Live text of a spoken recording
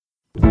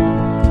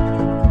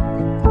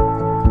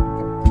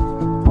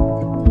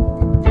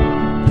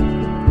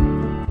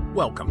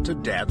Welcome to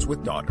Dads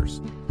with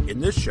Daughters.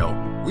 In this show,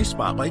 we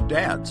spotlight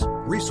dads,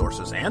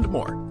 resources, and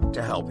more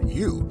to help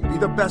you be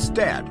the best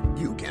dad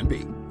you can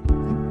be.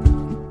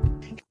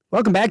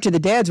 Welcome back to the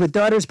Dads with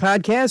Daughters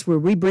podcast, where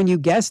we bring you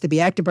guests to be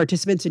active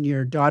participants in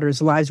your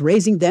daughters' lives,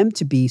 raising them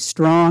to be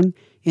strong,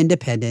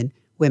 independent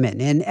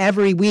women. And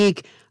every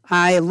week,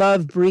 I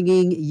love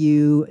bringing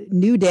you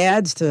new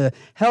dads to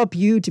help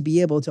you to be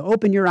able to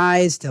open your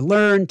eyes, to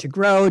learn, to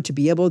grow, to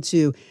be able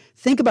to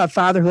think about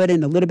fatherhood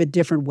in a little bit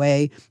different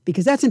way,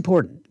 because that's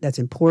important. That's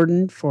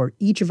important for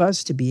each of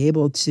us to be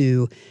able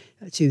to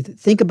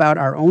think about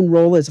our own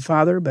role as a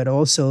father, but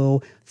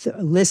also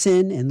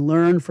listen and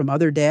learn from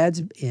other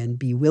dads and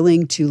be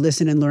willing to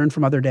listen and learn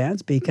from other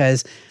dads,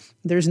 because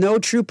there's no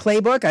true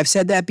playbook. I've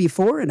said that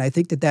before, and I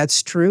think that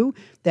that's true,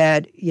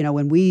 that, you know,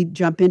 when we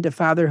jump into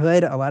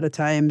fatherhood, a lot of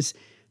times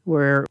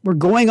we're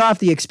going off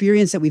the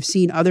experience that we've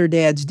seen other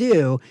dads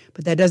do,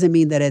 but that doesn't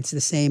mean that it's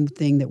the same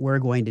thing that we're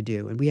going to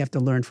do. And we have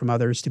to learn from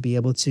others to be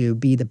able to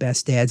be the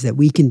best dads that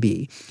we can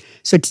be.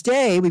 So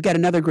today, we've got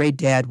another great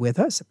dad with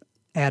us.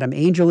 Adam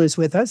Angel is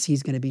with us.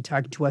 He's going to be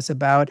talking to us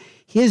about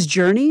his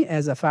journey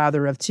as a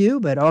father of two,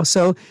 but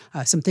also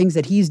some things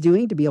that he's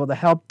doing to be able to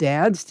help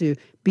dads to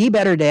be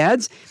better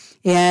dads.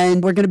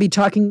 And we're going to be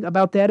talking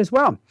about that as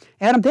well.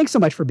 Adam, thanks so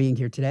much for being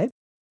here today.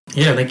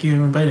 Yeah, thank you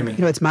for inviting me. You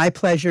know, it's my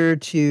pleasure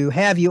to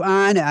have you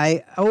on.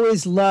 I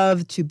always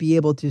love to be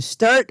able to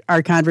start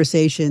our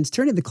conversations,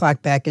 turning the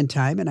clock back in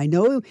time. And I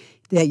know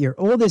that your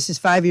oldest is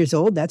 5 years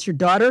old. That's your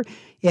daughter.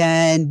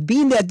 And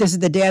being that this is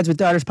the Dads with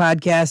Daughters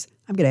podcast,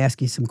 I'm going to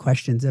ask you some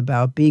questions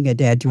about being a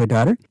dad to a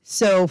daughter.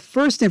 So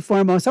first and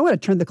foremost, I want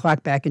to turn the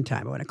clock back in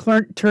time. I want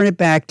to turn it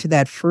back to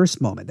that first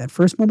moment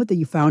that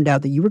you found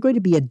out that you were going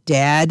to be a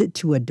dad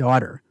to a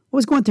daughter. What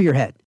was going through your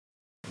head?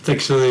 It's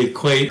actually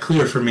quite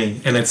clear for me,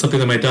 and it's something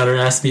that my daughter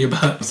asked me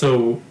about.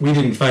 So we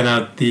didn't find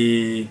out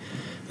the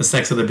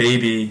sex of the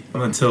baby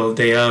until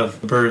day of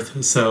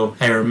birth. So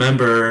I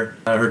remember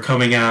her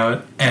coming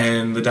out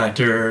and the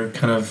doctor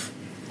kind of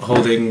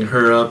holding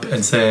her up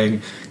and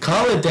saying,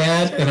 "Call it,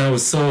 Dad." And I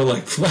was so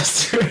like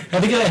flustered.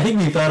 I think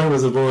we thought it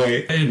was a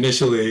boy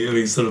initially. I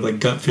mean, sort of like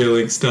gut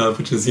feeling stuff,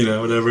 which is, you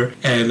know, whatever.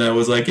 And I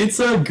was like,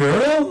 "It's a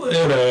girl?"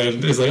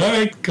 And it's like, "All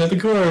right, cut the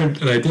cord."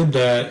 And I did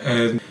that,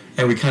 and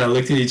we kind of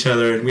looked at each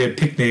other, and we had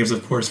picked names,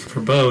 of course, for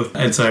both.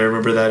 And so I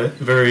remember that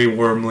very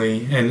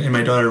warmly, and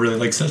my daughter really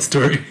likes that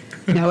story.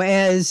 Now,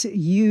 as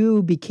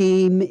you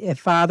became a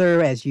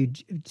father, as you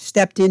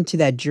stepped into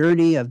that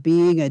journey of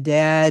being a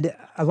dad,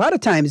 a lot of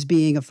times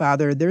being a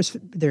father,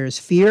 there's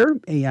fear.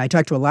 I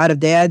talk to a lot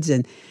of dads,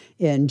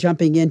 and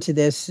jumping into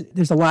this,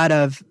 there's a lot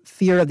of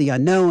fear of the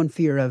unknown,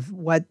 fear of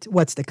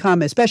what's to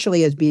come,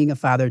 especially as being a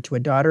father to a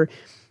daughter.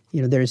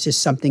 You know, there's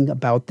just something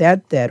about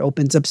that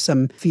opens up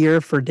some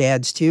fear for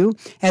dads too.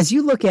 As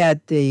you look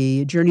at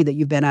the journey that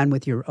you've been on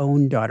with your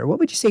own daughter, what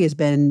would you say has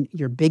been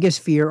your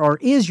biggest fear, or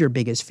is your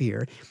biggest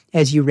fear,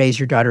 as you raise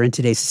your daughter in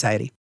today's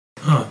society?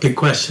 Oh, good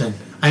question.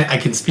 I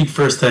can speak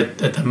first at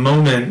the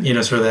moment, you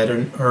know, sort of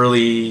that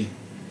early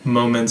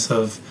moments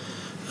of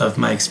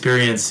my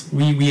experience.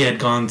 We had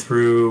gone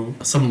through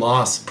some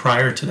loss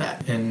prior to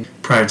that and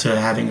prior to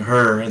having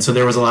her. And so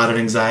there was a lot of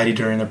anxiety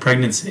during the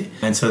pregnancy.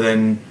 And so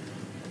then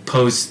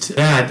post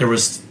that, there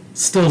was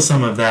still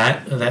some of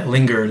that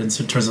lingered in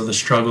terms of the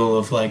struggle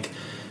of like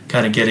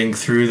kind of getting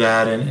through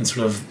that and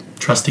sort of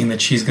trusting that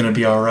she's going to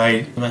be all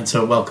right. And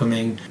so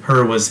welcoming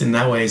her was in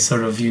that way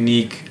sort of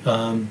unique,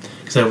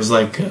 because I was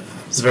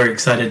very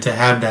excited to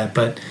have that,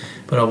 but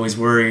always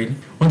worried.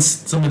 Once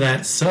some of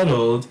that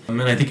settled,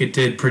 and I think it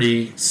did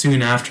pretty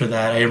soon after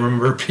that, I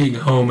remember being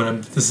home,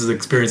 and this is an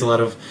experience a lot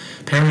of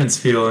parents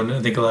feel, and I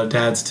think a lot of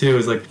dads too,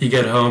 is like you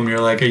get home, you're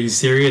like, are you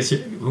serious?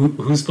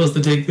 Who's supposed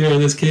to take care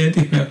of this kid?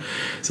 You know,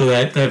 so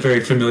that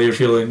very familiar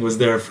feeling was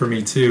there for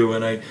me too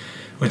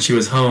when she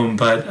was home.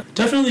 But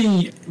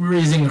definitely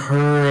raising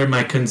her,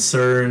 my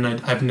concern,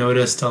 I've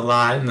noticed a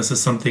lot, and this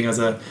is something as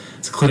a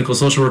clinical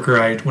social worker,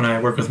 when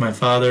I work with my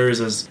fathers,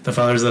 as the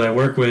fathers that I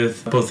work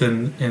with, both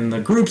in the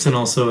groups and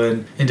also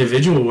in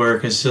individual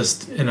work, is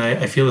just, and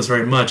I feel this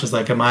very much, is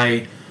like, am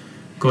I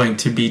going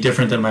to be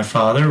different than my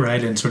father,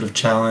 right? And sort of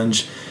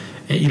challenge,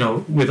 you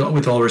know,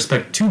 with all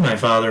respect to my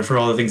father for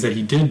all the things that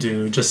he did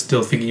do, just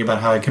still thinking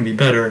about how I can be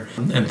better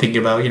and thinking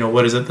about, you know,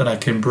 what is it that I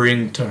can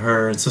bring to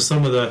her. And so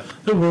some of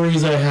the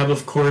worries I have,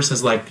 of course,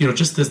 is like, you know,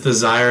 just this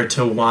desire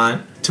to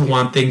want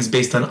things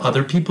based on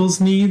other people's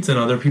needs and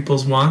other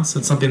people's wants.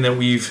 It's something that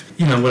we've,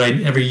 you know,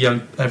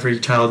 every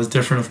child is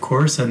different, of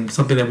course, and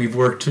something that we've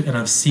worked, and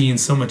I've seen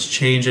so much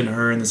change in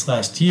her in this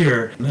last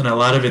year. And a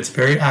lot of it's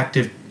very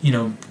active, you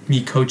know,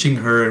 me coaching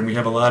her, and we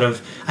have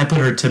I put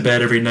her to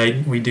bed every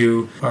night. We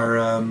do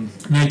our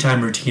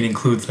nighttime routine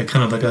includes like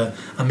kind of like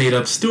a made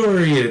up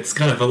story. It's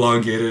kind of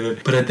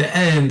elongated, but at the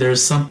end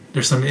there's some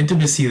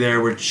intimacy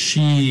there where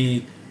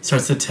she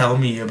starts to tell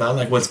me about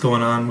like what's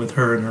going on with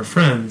her and her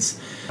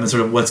friends and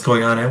sort of what's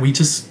going on, and we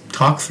just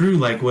talk through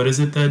like what is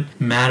it that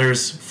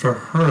matters for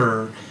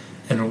her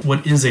and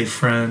what is a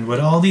friend, what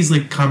all these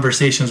like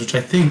conversations, which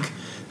I think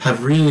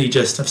have really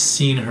just have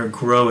seen her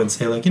grow and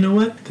say, like, you know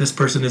what, this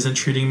person isn't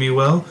treating me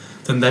well,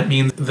 then that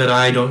means that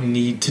I don't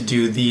need to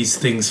do these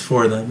things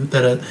for them,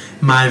 that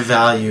my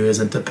value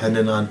isn't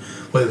dependent on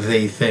what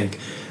they think.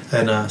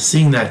 And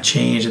seeing that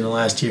change in the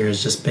last year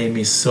has just made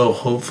me so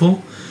hopeful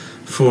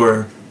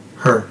for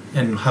her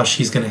and how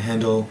she's going to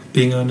handle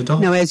being an adult.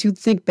 Now, as you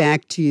think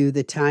back to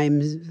the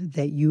times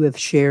that you have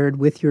shared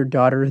with your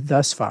daughter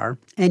thus far,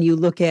 and you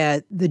look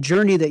at the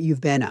journey that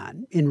you've been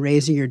on in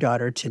raising your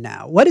daughter to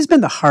now, what has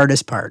been the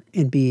hardest part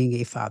in being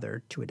a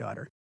father to a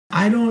daughter?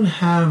 I don't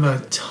have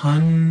a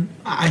ton.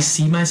 I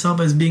see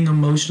myself as being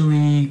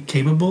emotionally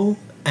capable,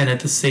 and at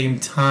the same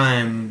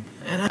time,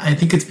 and I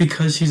think it's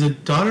because she's a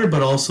daughter,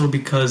 but also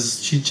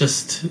because she's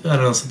just, I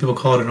don't know, some people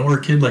call it an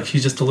orchid, like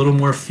she's just a little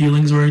more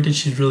feelings oriented.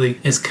 She really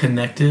is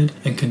connected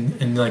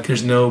and like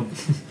there's no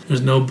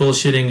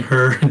bullshitting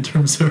her in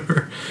terms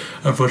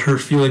of what her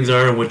feelings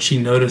are and what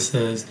she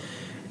notices.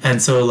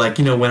 And so, like,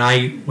 you know, when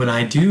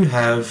I do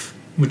have,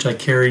 which I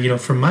carry, you know,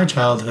 from my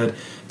childhood,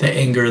 the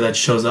anger that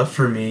shows up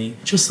for me,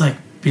 just like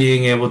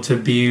being able to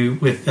be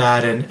with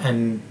that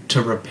and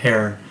to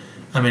repair.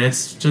 I mean,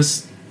 it's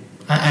just,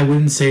 I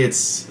wouldn't say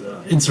it's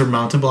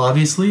insurmountable,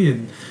 obviously,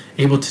 and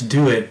able to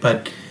do it,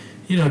 but,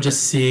 you know,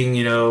 just seeing,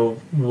 you know,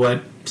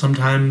 what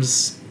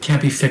sometimes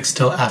can't be fixed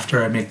till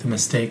after I make the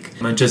mistake,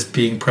 and just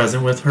being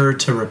present with her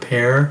to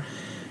repair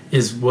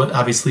is what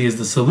obviously is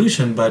the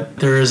solution. But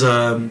there is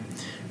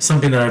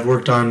something that I've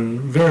worked on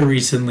very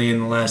recently in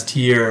the last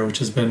year, which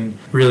has been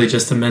really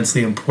just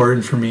immensely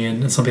important for me,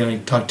 and it's something I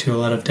talk to a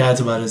lot of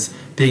dads about, is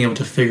being able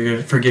to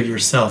forgive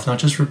yourself, not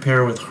just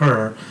repair with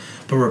her,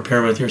 but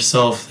repair with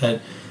yourself,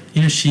 that,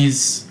 you know,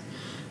 she's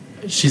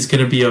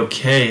going to be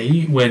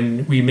okay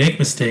when we make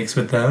mistakes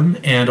with them,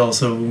 and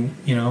also,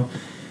 you know,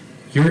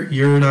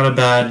 you're not a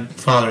bad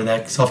father.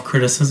 That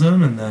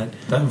self-criticism and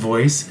that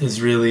voice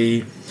is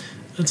really,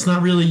 it's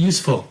not really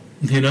useful,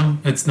 you know?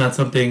 It's not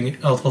something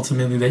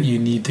ultimately that you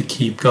need to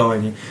keep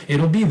going.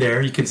 It'll be there.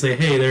 You can say,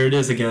 hey, there it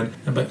is again,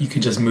 but you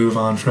can just move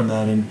on from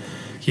that and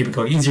keep it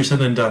going. Easier said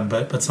than done,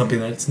 but something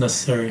that's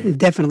necessary. It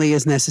definitely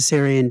is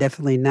necessary, and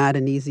definitely not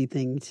an easy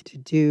thing to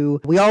do.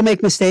 We all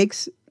make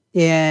mistakes.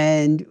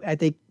 And I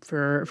think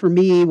for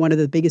me, one of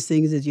the biggest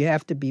things is you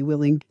have to be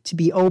willing to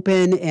be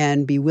open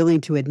and be willing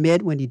to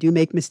admit when you do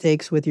make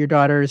mistakes with your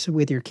daughters,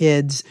 with your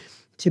kids,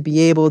 to be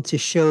able to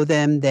show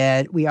them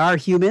that we are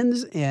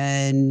humans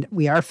and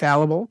we are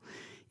fallible.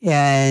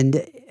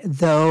 And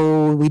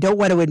though we don't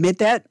want to admit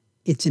that,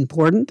 it's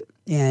important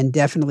and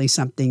definitely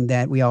something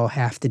that we all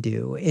have to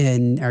do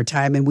in our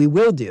time, and we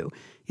will do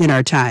in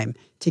our time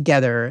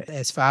together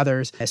as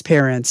fathers, as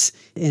parents.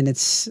 And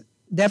it's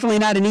definitely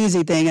not an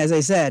easy thing, as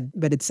I said,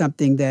 but it's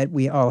something that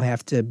we all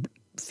have to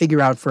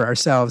figure out for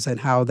ourselves and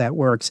how that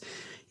works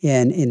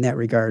in that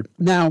regard.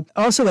 Now,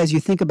 also, as you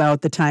think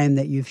about the time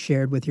that you've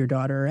shared with your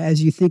daughter,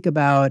 as you think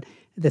about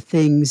the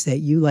things that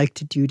you like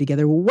to do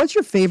together, what's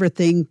your favorite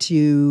thing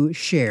to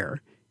share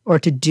or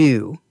to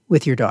do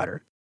with your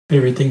daughter?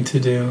 Favorite thing to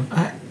do?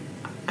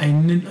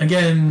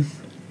 Again,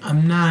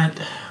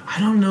 I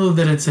don't know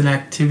that it's an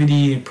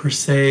activity per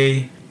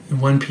se,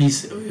 one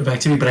piece of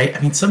activity, but I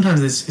mean,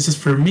 sometimes it's just,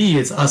 for me,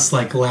 it's us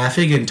like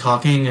laughing and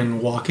talking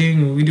and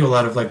walking. We do a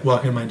lot of like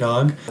walking my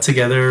dog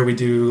together. We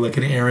do like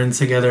an errand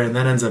together, and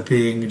that ends up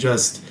being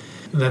just,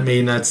 that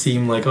may not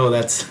seem like, oh,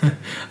 that's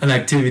an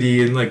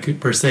activity and like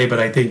per se, but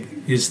I think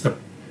it's the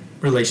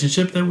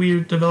relationship that we're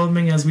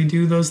developing as we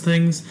do those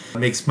things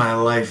makes my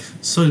life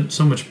so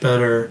much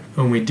better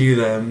when we do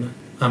them.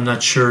 I'm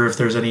not sure if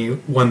there's any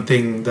one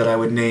thing that I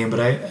would name, but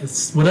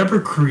it's whatever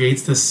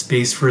creates this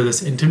space for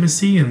this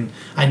intimacy. And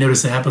I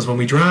notice it happens when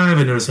we drive.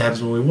 I notice it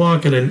happens when we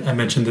walk. And I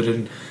mentioned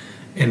it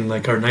in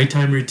like our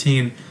nighttime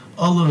routine.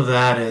 All of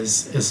that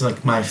is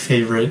like my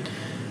favorite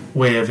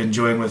way of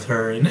enjoying with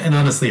her. And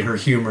honestly, her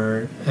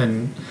humor,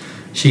 and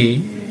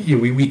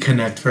we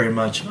connect very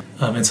much.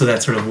 And so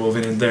that's sort of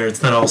woven in there.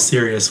 It's not all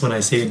serious when I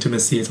say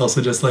intimacy. It's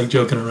also just like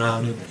joking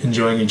around and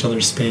enjoying each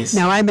other's space.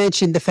 Now, I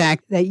mentioned the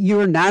fact that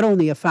you're not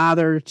only a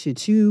father to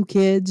 2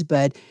 kids,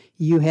 but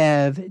you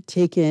have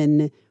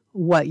taken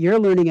what you're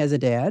learning as a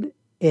dad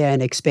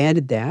and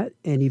expanded that,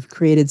 and you've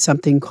created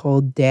something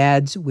called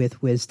Dads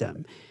with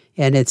Wisdom.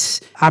 And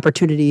it's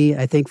opportunity,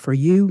 I think, for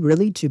you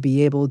really to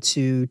be able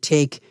to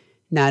take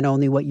not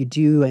only what you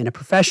do in a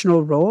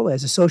professional role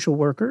as a social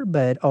worker,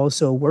 but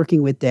also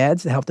working with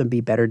dads to help them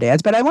be better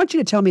dads. But I want you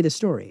to tell me the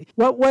story.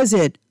 What was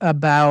it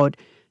about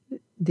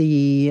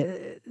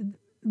the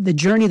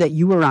journey that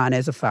you were on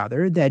as a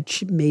father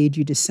that made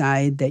you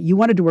decide that you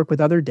wanted to work with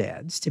other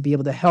dads to be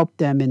able to help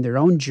them in their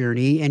own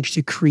journey and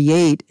to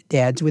create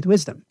Dads with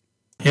Wisdom?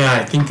 Yeah,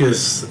 I think it's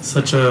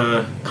such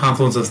a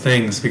confluence of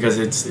things, because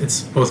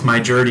it's both my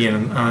journey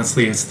and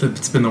honestly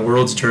it's been the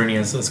world's journey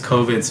as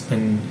COVID's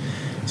been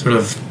sort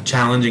of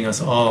challenging us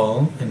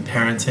all in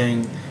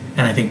parenting,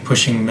 and I think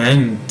pushing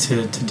men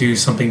to do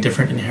something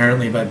different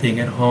inherently by being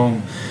at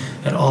home.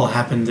 That all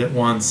happened at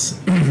once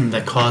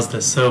that caused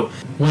this. So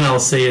what I'll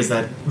say is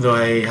that though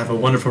I have a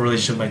wonderful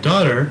relationship with my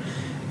daughter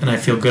and I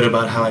feel good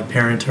about how I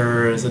parent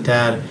her as a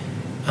dad,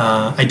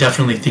 I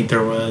definitely think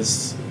there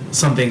was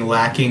something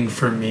lacking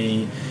for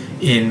me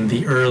in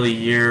the early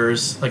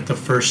years, like the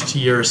first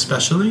year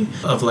especially,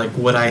 of like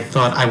what I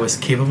thought I was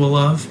capable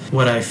of,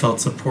 what I felt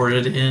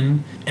supported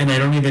in. And I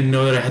don't even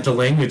know that I had the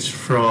language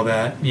for all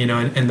that,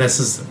 and this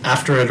is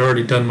after I'd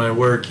already done my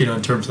work,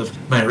 in terms of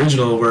my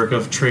original work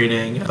of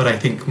training. But I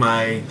think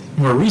my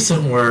more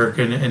recent work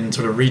and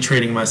sort of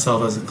retraining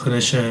myself as a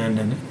clinician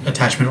and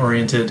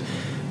attachment-oriented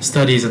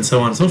studies and so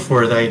on and so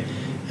forth, I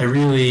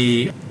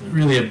really,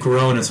 really have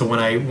grown. And so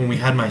when we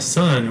had my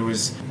son, it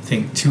was, I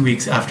think, 2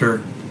 weeks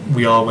after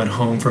we all went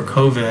home for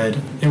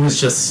COVID, it was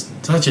just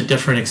such a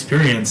different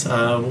experience.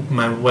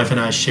 My wife and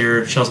I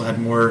shared. She also had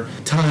more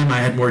time. I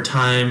had more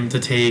time to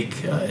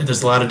take.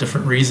 There's a lot of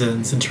different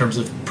reasons in terms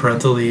of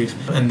parental leave.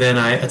 And then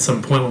at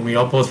some point when we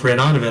all both ran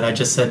out of it, I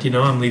just said,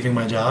 I'm leaving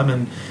my job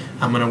and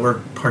I'm going to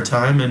work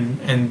part-time.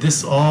 And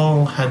this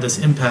all had this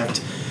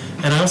impact.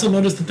 And I also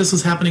noticed that this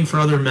was happening for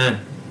other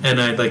men. And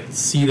I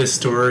see this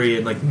story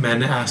and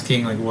men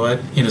asking what,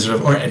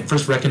 or at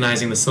first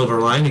recognizing the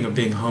silver lining of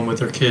being home with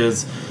their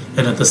kids,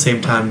 and at the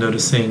same time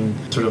noticing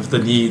sort of the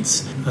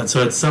needs. And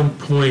so at some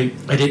point,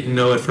 I didn't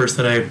know at first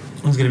that I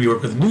was going to be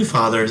working with new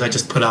fathers. I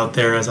just put out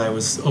there as I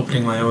was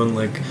opening my own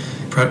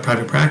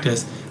private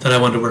practice that I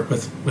wanted to work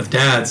with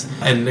dads,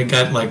 and it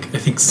got I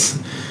think.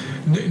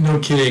 No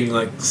kidding,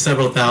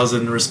 several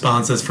thousand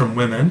responses from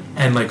women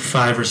and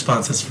 5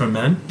 responses from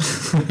men.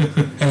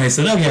 And I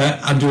said, okay,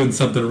 I'm doing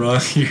something wrong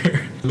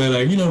here. And then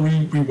I,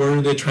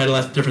 reworded it, tried a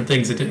lot of different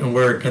things. It didn't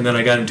work. And then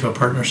I got into a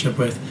partnership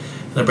with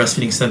the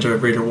Breastfeeding Center of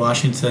Greater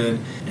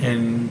Washington.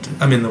 And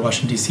I'm in the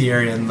Washington, D.C.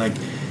 area. And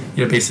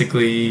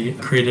basically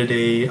created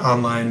a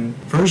online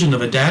version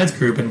of a dad's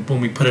group. And when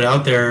we put it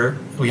out there,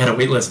 we had a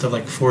wait list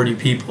of 40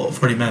 people,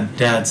 40 men,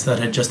 dads that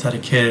had just had a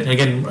kid. And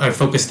again, I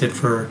focused it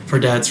for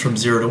dads from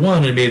 0 to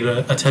 1 and made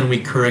a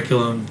 10-week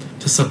curriculum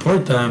to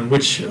support them,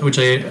 which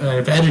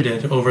I've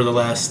edited over the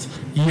last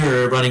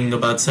year, running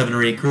about 7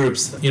 or 8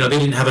 groups. They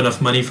didn't have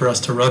enough money for us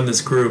to run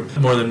this group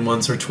more than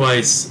once or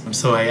twice.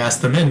 So I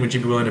asked them would you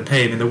be willing to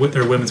pay? I mean,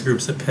 there are women's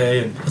groups that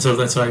pay. And so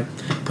that's why I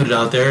put it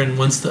out there. And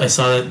once I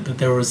saw that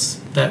there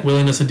was that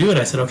willingness to do it,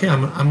 I said, okay,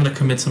 I'm going to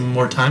commit some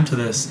more time to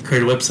this.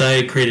 Create a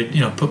website,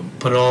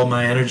 put all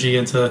my energy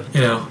into,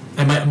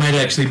 I might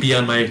actually be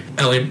on my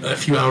a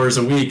few hours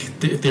a week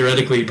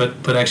theoretically,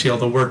 but actually all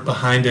the work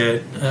behind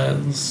it,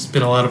 it's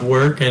been a lot of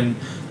work, and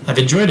I've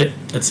enjoyed it.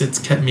 It's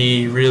kept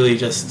me really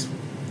just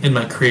in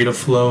my creative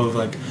flow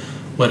of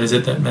what is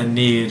it that men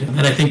need.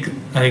 And I think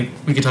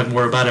we could talk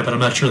more about it, but I'm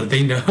not sure that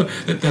they know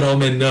that all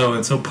men know.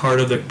 And so part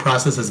of the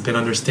process has been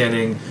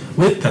understanding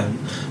with them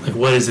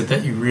what is it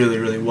that you really,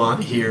 really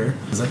want here.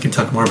 Because I can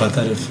talk more about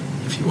that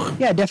if you want.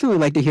 Yeah, definitely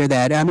like to hear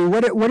that. I mean,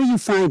 what are you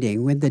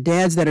finding with the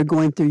dads that are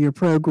going through your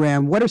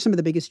program? What are some of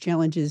the biggest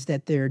challenges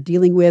that they're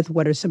dealing with?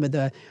 What are some of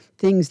the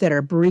things that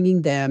are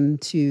bringing them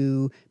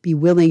to be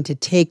willing to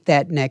take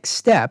that next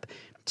step,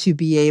 to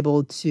be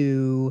able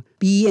to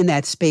be in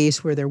that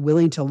space where they're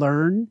willing to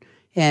learn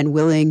and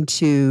willing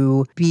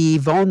to be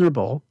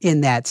vulnerable in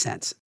that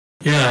sense?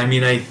 Yeah, I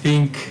mean, I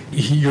think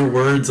your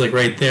words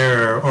right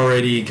there are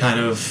already kind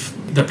of,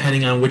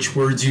 depending on which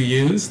words you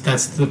use,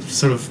 that's the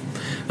sort of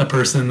the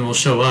person will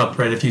show up,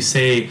 right? If you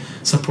say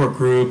support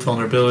group,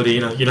 vulnerability,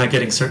 you're not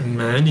getting certain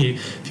men.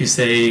 If you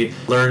say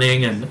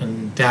learning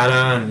and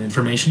data and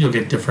information, you'll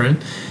get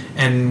different.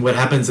 And what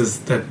happens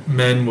is that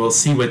men will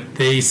see what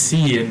they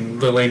see in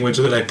the language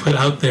that I put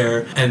out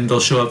there, and they'll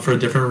show up for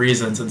different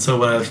reasons. And so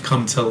what I've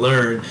come to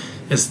learn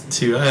is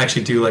I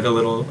actually do a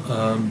little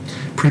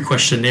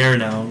pre-questionnaire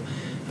now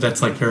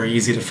that's very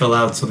easy to fill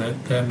out, so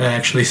that they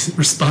actually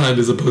respond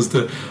as opposed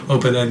to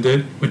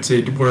open-ended, which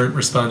they weren't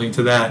responding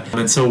to that.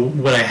 And so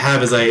what I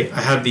have is I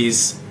have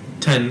these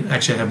 10,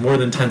 actually I have more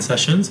than 10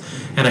 sessions,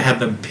 and I have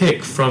them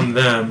pick from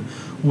them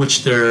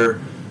which they're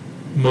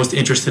most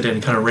interested in,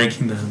 kind of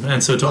ranking them.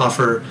 And so to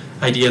offer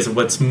ideas of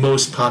what's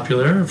most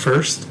popular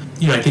first,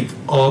 I think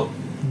all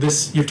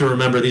this, you have to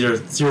remember these are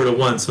 0 to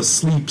 1, so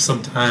sleep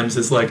sometimes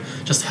is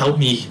just help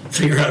me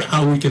figure out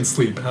how we can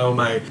sleep, how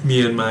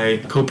me and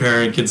my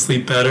co-parent can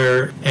sleep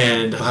better,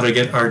 and how to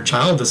get our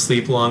child to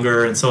sleep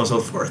longer, and so on and so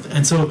forth.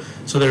 And so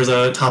there's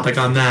a topic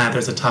on that.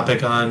 There's a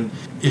topic on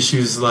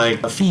issues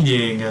like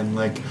feeding and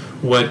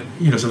what,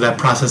 so that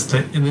process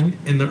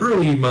in the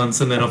early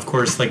months, and then of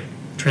course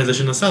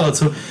transition to solid.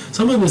 So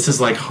some of this is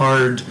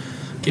hard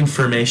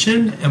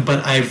information,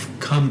 but I've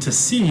come to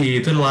see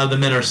that a lot of the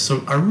men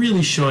are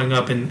really showing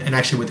up, and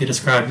actually what they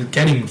described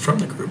getting from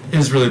the group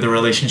is really the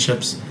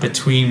relationships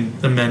between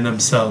the men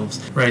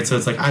themselves, right? So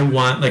it's I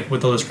want,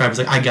 what they'll describe is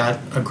I got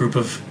a group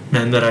of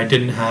men that I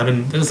didn't have,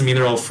 and that doesn't mean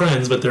they're all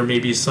friends, but there may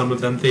be some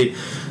of them they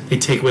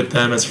take with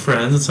them as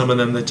friends, and some of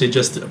them that they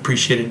just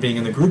appreciated being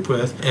in the group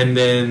with. And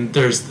then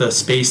there's the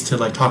space to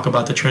talk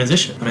about the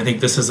transition. And I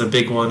think this is a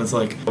big one. It's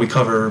we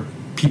cover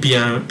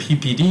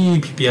PPD,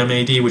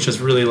 PPMAD, which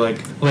is really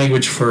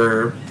language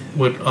for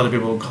what other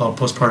people call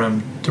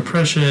postpartum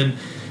depression,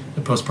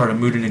 the postpartum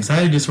mood and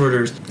anxiety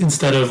disorders,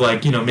 instead of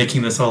like,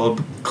 making this all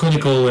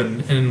clinical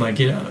and like,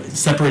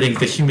 separating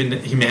the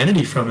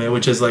humanity from it,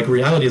 which is like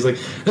reality is like,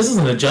 this is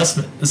an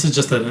adjustment. This is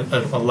just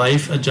a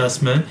life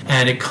adjustment.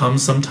 And it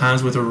comes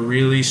sometimes with a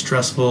really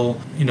stressful,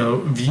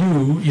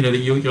 view, that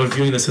you're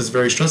viewing this as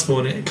very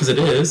stressful because it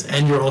is.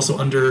 And you're also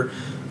under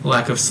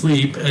lack of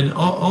sleep and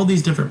all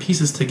these different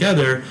pieces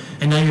together.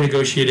 And now you're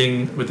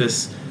negotiating with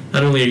this.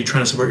 Not only are you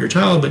trying to support your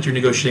child, but you're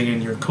negotiating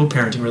in your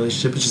co-parenting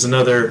relationship, which is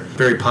another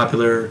very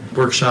popular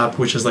workshop,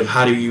 which is like,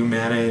 how do you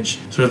manage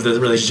sort of the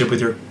relationship with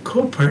your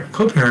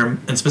co-parent?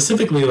 And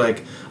specifically,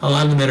 like, a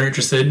lot of the men are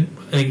interested,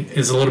 I think,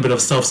 is a little bit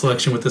of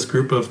self-selection with this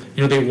group of,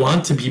 they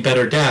want to be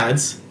better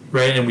dads,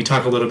 right? And we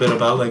talk a little bit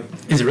about, like,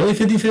 is it really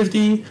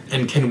 50-50?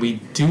 And can we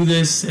do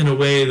this in a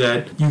way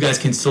that you guys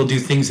can still do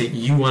things that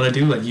you want to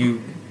do? Like,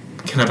 you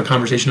can have a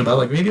conversation about,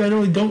 like, maybe I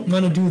really don't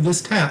want to do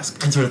this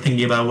task, and sort of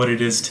thinking about what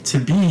it is to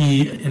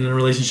be in a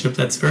relationship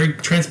that's very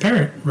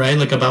transparent, right?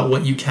 Like, about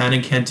what you can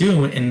and can't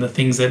do and the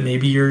things that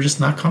maybe you're just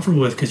not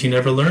comfortable with because you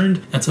never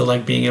learned. And so,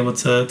 like, being able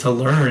to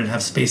learn and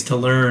have space to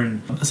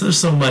learn. So there's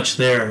so much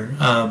there.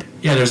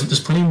 There's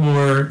plenty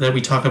more that we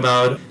talk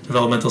about,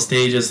 developmental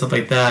stages, stuff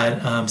like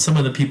that.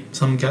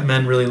 Some got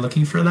men really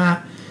looking for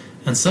that.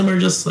 And some are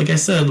just, like I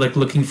said, like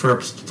looking for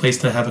a place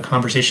to have a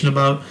conversation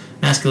about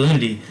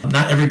masculinity.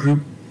 Not every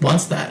group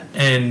wants that.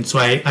 And so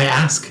I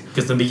ask,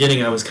 because in the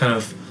beginning I was kind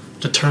of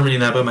determining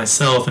that by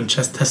myself and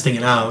just testing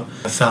it out.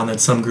 I found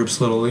that some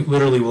groups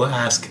literally will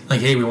ask,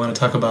 like, hey, we want to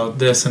talk about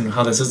this and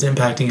how this is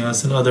impacting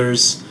us, and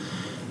others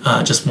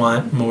just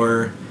want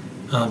more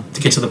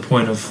to get to the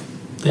point of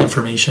the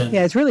information.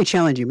 Yeah, it's really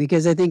challenging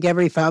because I think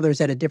every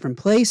father's at a different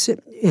place,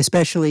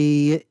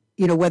 especially,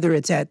 whether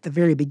it's at the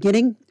very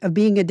beginning of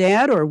being a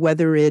dad or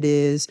whether it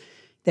is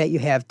that you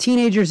have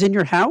teenagers in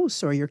your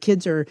house or your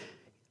kids are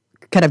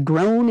kind of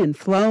grown and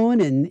flown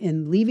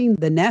and leaving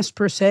the nest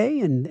per se,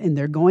 and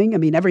they're going. I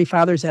mean, every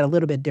father's at a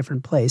little bit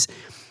different place.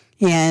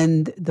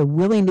 And the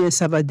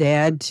willingness of a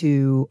dad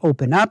to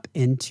open up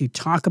and to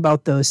talk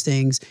about those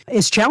things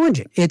is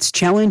challenging. It's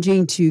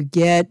challenging to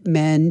get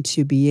men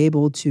to be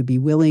able to be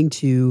willing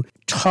to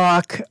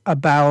talk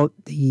about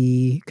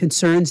the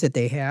concerns that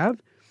they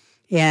have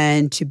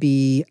and to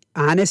be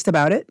honest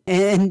about it.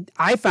 And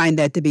I find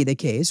that to be the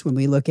case when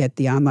we look at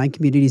the online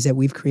communities that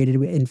we've created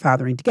in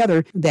Fathering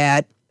Together,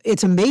 that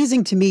it's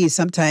amazing to me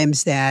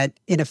sometimes that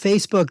in a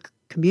Facebook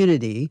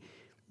community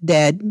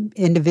that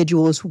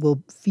individuals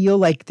will feel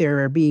like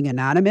they're being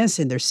anonymous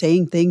and they're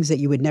saying things that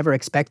you would never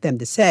expect them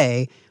to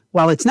say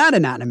while it's not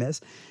anonymous.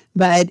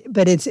 But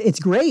it's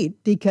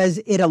great because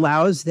it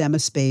allows them a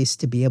space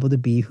to be able to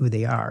be who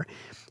they are.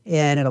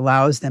 And it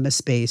allows them a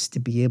space to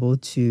be able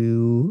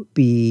to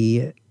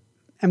be,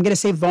 I'm going to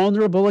say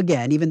vulnerable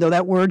again, even though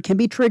that word can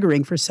be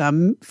triggering for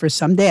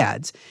some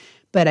dads.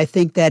 But I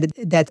think that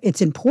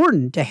it's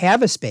important to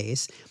have a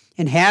space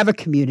and have a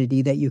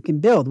community that you can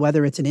build,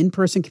 whether it's an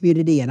in-person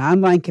community, an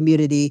online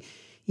community,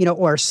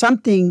 or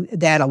something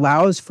that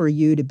allows for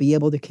you to be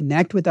able to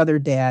connect with other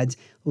dads,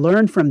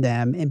 learn from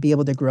them, and be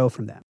able to grow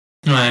from them.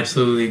 No, I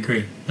absolutely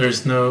agree.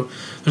 There's no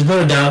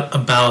doubt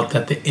about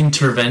that. The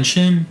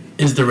intervention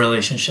is the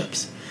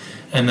relationships,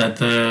 and that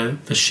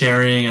the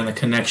sharing and the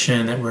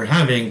connection that we're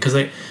having,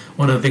 because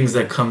one of the things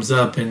that comes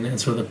up in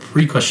sort of the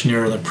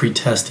pre-questionnaire or the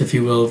pre-test, if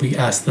you will, we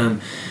ask them,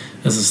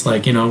 is this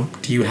like,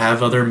 do you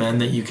have other men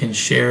that you can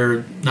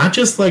share, not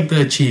just like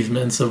the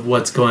achievements of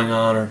what's going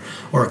on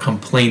or a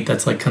complaint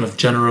that's like kind of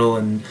general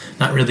and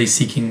not really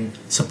seeking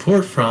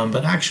support from,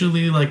 but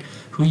actually like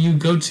who you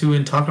go to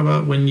and talk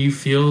about when you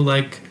feel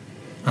like,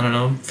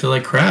 feel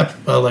like crap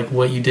about like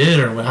what you did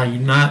or how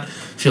you're not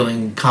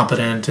feeling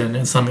competent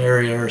in some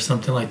area or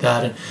something like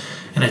that.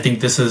 And I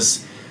think this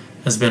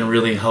has been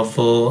really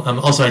helpful.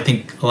 Also, I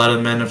think a lot of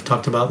the men have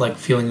talked about like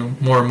feeling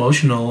more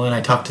emotional, and I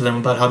talked to them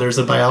about how there's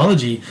a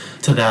biology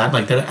to that,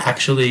 like that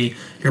actually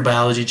your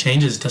biology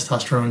changes,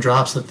 testosterone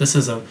drops. That this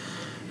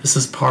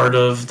is part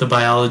of the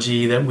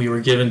biology that we were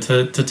given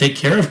to take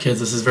care of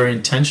kids. This is very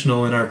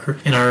intentional in our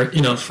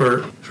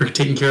for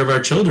taking care of our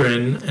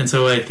children. And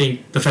so I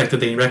think the fact that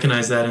they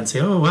recognize that and say,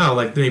 oh wow,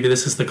 like maybe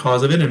this is the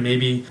cause of it, and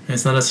maybe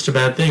it's not such a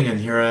bad thing,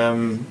 and here I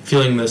am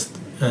feeling this.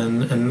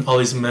 And all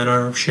these men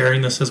are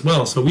sharing this as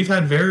well. So we've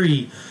had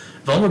very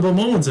vulnerable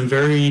moments and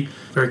very,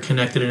 very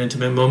connected and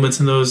intimate moments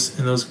in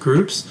those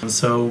groups. And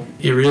so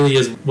it really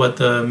is what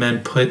the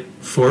men put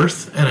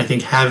forth. And I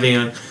think having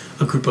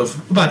a group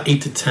of about 8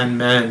 to 10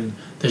 men,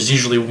 there's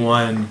usually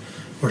one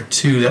or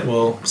two that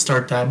will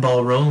start that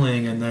ball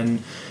rolling, and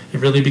then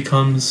it really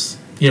becomes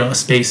a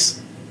space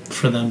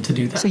for them to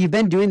do that. So you've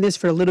been doing this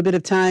for a little bit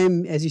of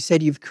time. As you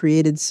said, you've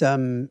created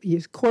some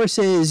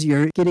courses.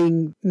 You're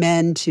getting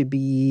men to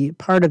be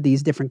part of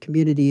these different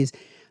communities.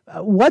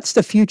 What's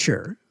the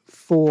future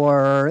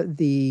for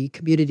the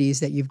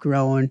communities that you've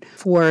grown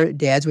for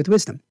Dads with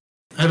Wisdom?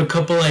 I have a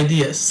couple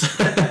ideas.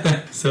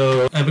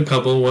 So I have a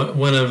couple.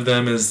 One of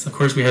them is, of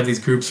course, we have these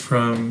groups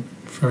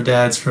for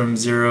dads from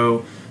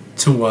 0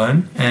 to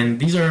 1, and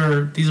these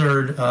are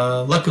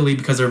luckily,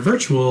 because they're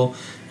virtual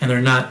and they're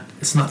not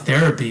it's not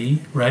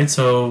therapy, right?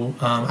 So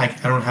I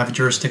don't have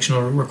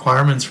jurisdictional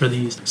requirements for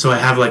these. So I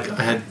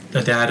had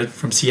a dad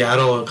from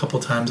Seattle a couple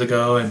times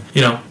ago, and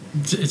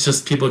it's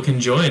just people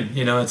can join.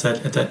 It's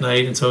at that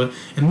night, and so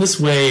in this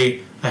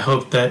way, I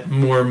hope that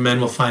more men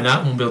will find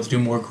out and we'll be able to do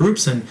more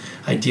groups and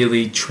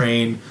ideally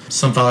train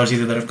some fathers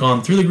either that have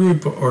gone through the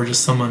group or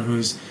just someone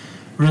who's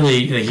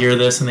really, they hear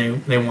this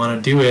and they want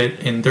to do it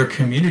in their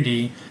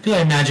community. Because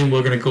I imagine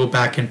we're going to go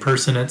back in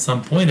person at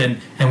some point,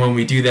 and when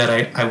we do that,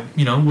 I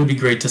it would be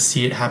great to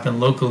see it happen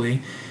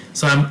locally.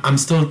 So I'm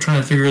still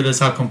trying to figure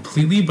this out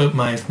completely, but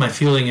my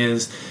feeling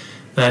is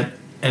that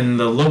in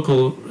the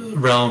local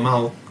realm,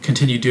 I'll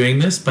continue doing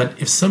this. But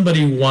if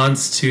somebody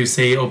wants to,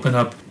 say, open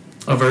up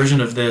a version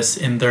of this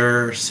in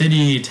their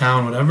city,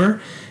 town, whatever,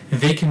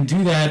 if they can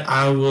do that,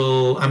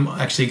 I'm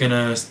actually going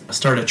to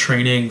start a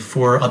training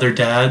for other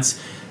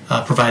dads,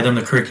 provide them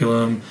the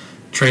curriculum,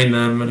 train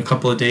them in a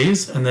couple of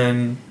days, and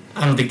then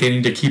I don't think they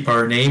need to keep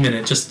our name in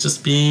it.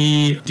 Just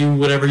do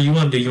whatever you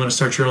want to do. You want to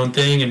start your own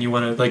thing, and you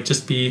want to have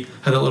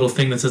that little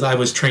thing that says I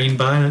was trained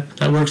by it.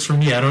 That works for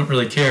me. I don't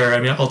really care. I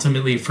mean,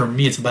 ultimately for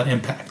me, it's about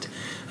impact.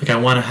 I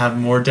want to have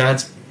more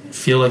dads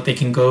feel like they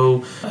can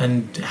go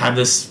and have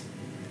this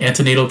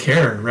antenatal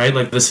care,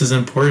 right? This is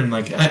important.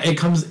 It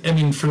comes,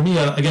 for me,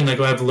 again,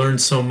 I've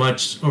learned so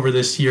much over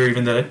this year,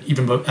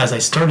 even as I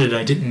started,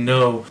 I didn't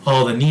know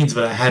all the needs,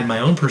 but I had my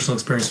own personal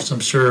experience, which I'm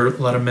sure a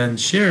lot of men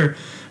share.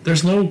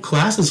 There's no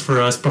classes for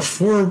us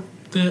before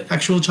the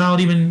actual child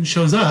even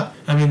shows up.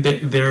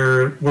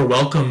 We're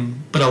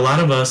welcome, but a lot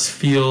of us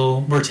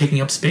feel we're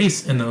taking up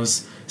space in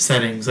those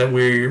settings, that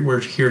we're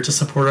here to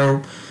support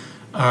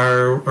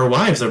our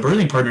wives, our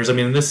birthing partners.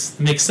 This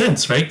makes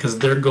sense, right? Because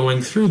they're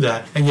going through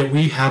that, and yet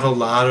we have a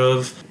lot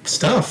of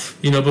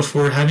stuff,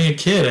 before having a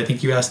kid. I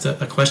think you asked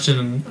a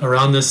question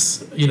around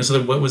this,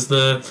 what was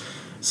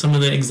some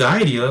of the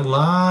anxiety.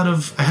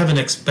 I have an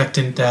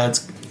expectant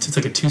dads. It's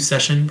like a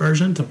 2-session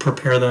version to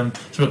prepare them,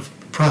 sort of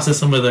process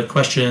some of the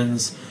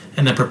questions,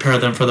 and then prepare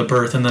them for the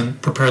birth, and then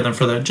prepare them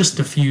for just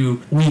a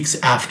few weeks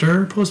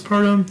after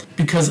postpartum,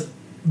 because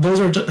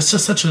it's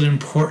just such an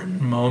important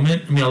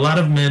moment. A lot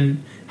of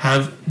men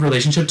have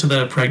relationship to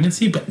the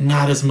pregnancy, but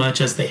not as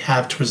much as they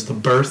have towards the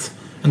birth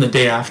and the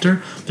day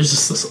after. There's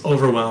just this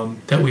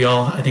overwhelm that we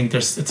all, I think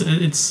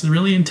it's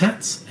really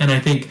intense. And I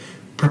think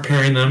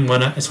preparing them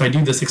so I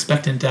do this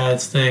expectant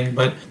dads thing,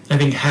 but I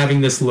think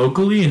having this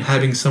locally and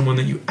having someone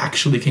that you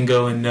actually can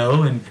go and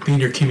know and be in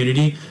your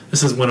community,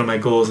 this is one of my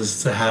goals,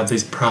 is to have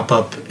these prop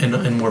up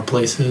in more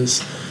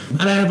places.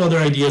 And I have other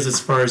ideas as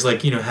far as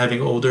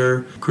having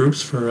older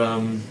groups for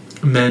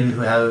men who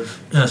have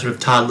sort of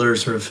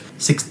toddlers, sort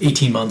of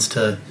 18 months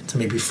to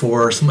maybe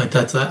 4 or something like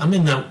that. So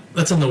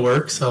that's in the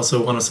works. I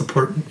also want to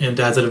support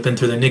dads that have been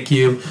through the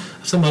NICU. I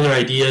have some other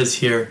ideas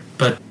here,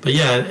 but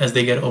yeah, as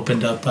they get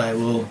opened up,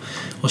 we'll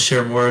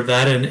share more of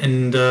that.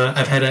 And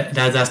I've had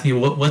dads ask me,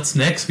 what's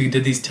next? We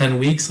did these 10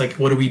 weeks.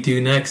 What do we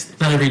do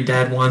next? Not every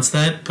dad wants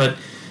that, but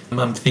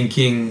I'm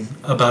thinking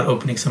about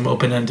opening some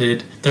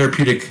open-ended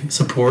therapeutic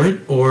support,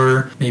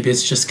 or maybe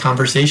it's just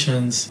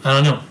conversations. I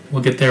don't know.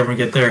 We'll get there when we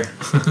get there.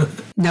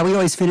 Now, we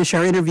always finish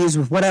our interviews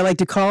with what I like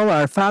to call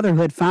our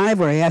Fatherhood 5,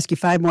 where I ask you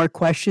 5 more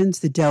questions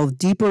to delve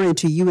deeper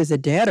into you as a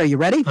dad. Are you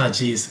ready? Oh,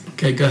 geez.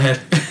 Okay, go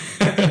ahead.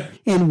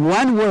 In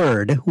one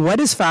word, what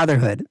is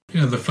fatherhood?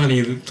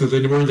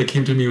 The word that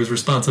came to me was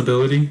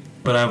responsibility,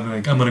 but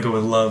I'm going to go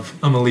with love.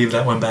 I'm going to leave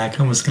that one back.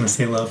 I'm just going to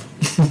say love.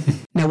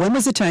 Now, when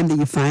was the time that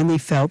you finally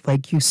felt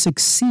like you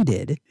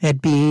succeeded at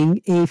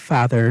being a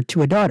father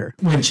to a daughter?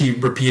 When she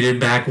repeated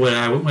back what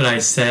I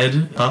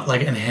said,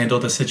 and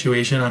handled the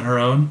situation on her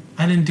own.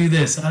 I didn't do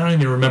this. I don't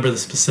even remember the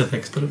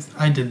specifics, but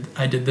I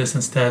did this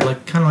instead,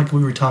 kind of like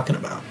we were talking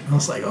about. I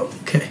was like, oh,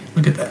 okay,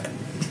 look at that.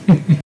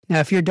 Now,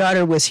 if your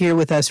daughter was here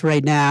with us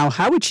right now,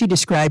 how would she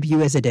describe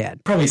you as a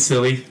dad? Probably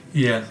silly.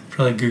 Yeah,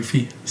 probably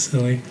goofy,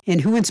 silly.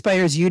 And who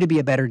inspires you to be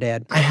a better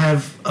dad? I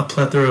have a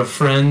plethora of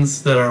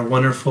friends that are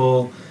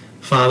wonderful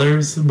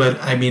fathers, but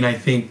I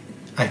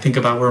think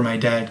about where my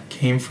dad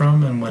came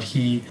from and what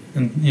he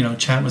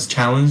was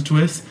challenged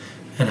with,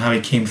 and how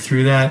he came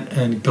through that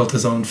and built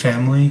his own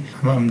family.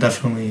 I'm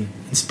definitely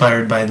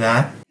inspired by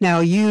that. Now,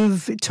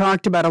 you've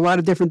talked about a lot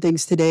of different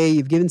things today.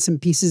 You've given some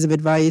pieces of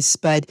advice,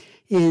 but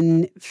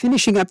in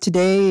finishing up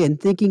today and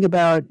thinking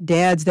about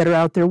dads that are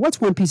out there,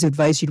 what's one piece of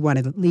advice you'd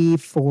want to leave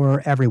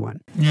for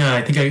everyone? Yeah,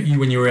 I think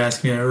when you were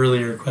asking me an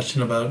earlier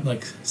question about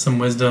some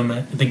wisdom,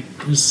 I think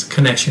there's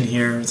connection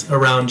here. It's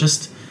around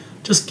just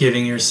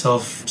giving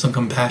yourself some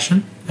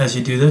compassion as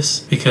you do this,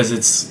 because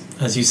it's,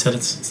 as you said,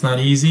 it's not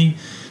easy.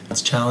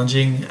 It's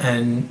challenging,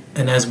 and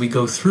as we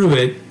go through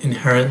it,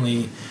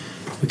 inherently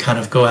we kind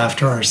of go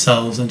after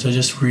ourselves, and so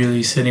just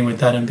really sitting with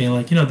that and being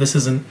like, this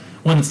isn't,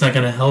 one, it's not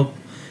going to help,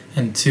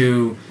 and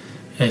two,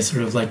 it's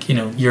sort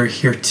of you're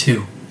here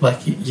too,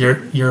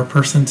 you're a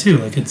person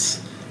too,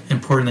 it's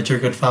important that you're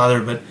a good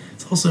father, but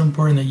it's also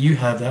important that you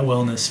have that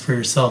wellness for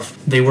yourself.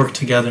 They work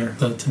together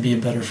to be a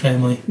better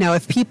family. Now,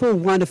 if people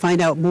want to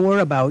find out more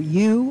about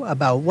you,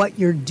 about what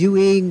you're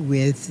doing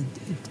with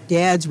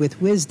Dads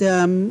with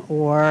Wisdom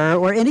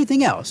or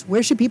anything else,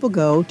 where should people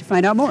go to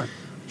find out more?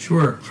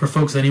 Sure. For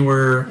folks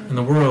anywhere in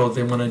the world,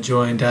 they want to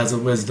join Dads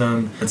with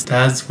Wisdom. It's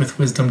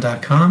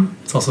dadswithwisdom.com.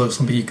 It's also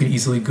something you can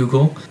easily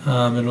Google.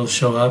 It'll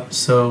show up.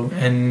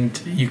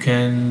 And you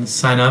can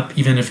sign up,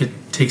 even if it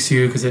takes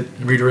you, because it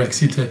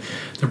redirects you to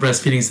the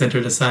breastfeeding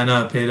center to sign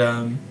up.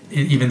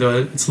 Even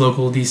though it's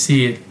local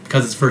DC,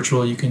 because it's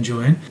virtual, you can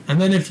join. And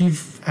then if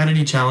you've had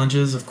any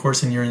challenges, of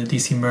course, and you're in the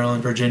DC,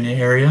 Maryland, Virginia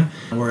area,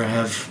 where I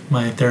have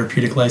my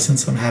therapeutic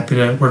license, I'm happy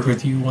to work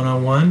with you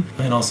one-on-one.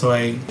 And also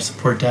I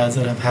support dads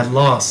that have had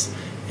loss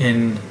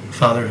in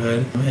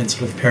fatherhood and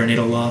sort of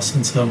perinatal loss.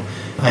 And so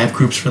I have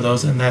groups for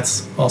those, and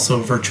that's also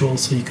virtual,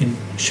 so you can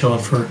show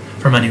up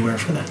from anywhere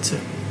for that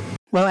too.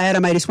 Well,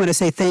 Adam, I just want to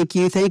say thank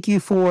you. Thank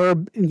you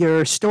for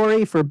your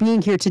story, for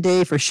being here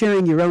today, for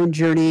sharing your own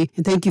journey,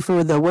 and thank you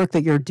for the work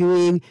that you're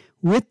doing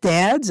with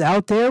dads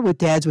out there, with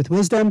Dads with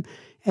Wisdom,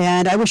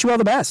 and I wish you all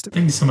the best.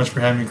 Thank you so much for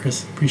having me,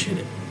 Chris. Appreciate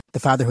it. The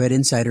Fatherhood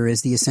Insider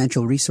is the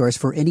essential resource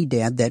for any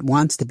dad that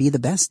wants to be the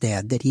best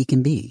dad that he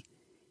can be.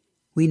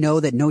 We know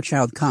that no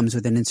child comes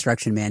with an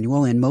instruction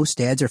manual, and most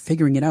dads are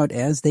figuring it out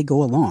as they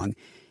go along.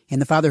 And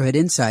the Fatherhood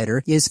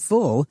Insider is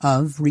full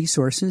of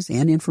resources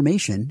and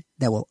information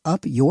that will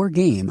up your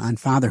game on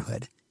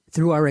fatherhood.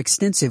 Through our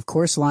extensive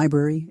course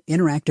library,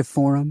 interactive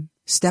forum,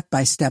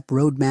 step-by-step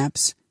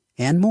roadmaps,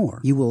 and more,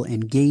 you will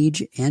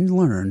engage and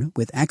learn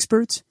with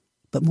experts,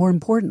 but more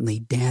importantly,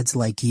 dads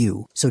like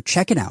you. So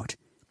check it out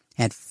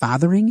at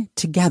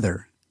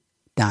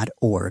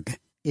fatheringtogether.org.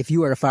 If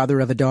you are a father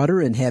of a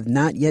daughter and have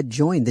not yet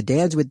joined the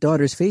Dads with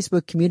Daughters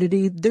Facebook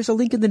community, there's a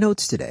link in the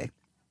notes today.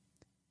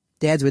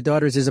 Dads with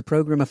Daughters is a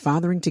program of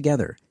Fathering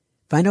Together.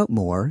 Find out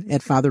more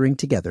at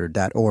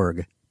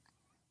fatheringtogether.org.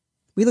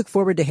 We look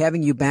forward to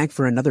having you back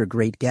for another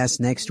great guest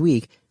next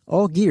week,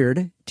 all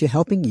geared to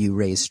helping you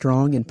raise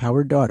strong,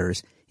 empowered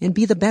daughters and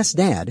be the best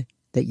dad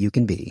that you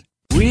can be.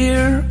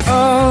 We're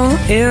all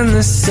in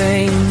the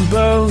same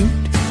boat,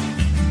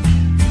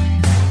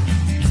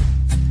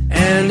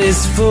 and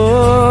it's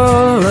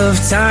full of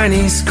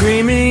tiny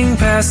screaming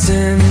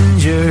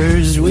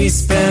passengers. We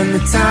spend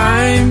the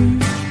time,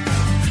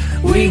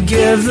 we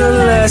give the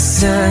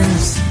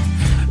lessons,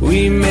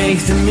 we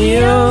make the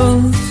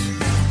meals,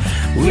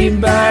 we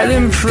buy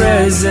them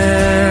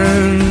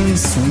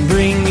presents.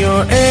 Bring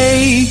your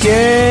A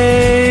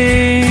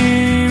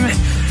game,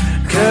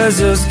 'cause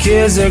those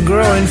kids are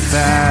growing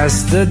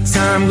fast. The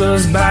time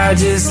goes by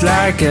just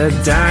like a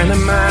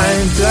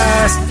dynamite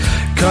blast.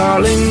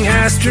 Calling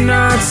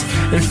astronauts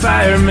and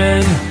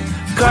firemen,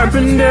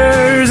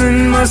 carpenters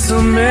and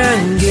muscle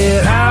men.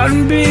 Get out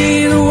and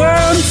be the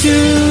world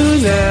to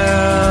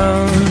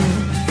them.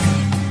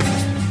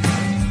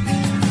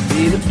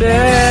 Be the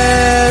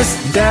best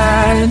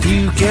dad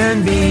you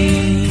can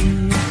be.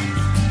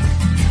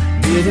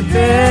 Be the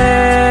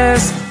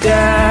best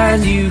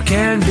dad you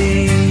can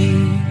be.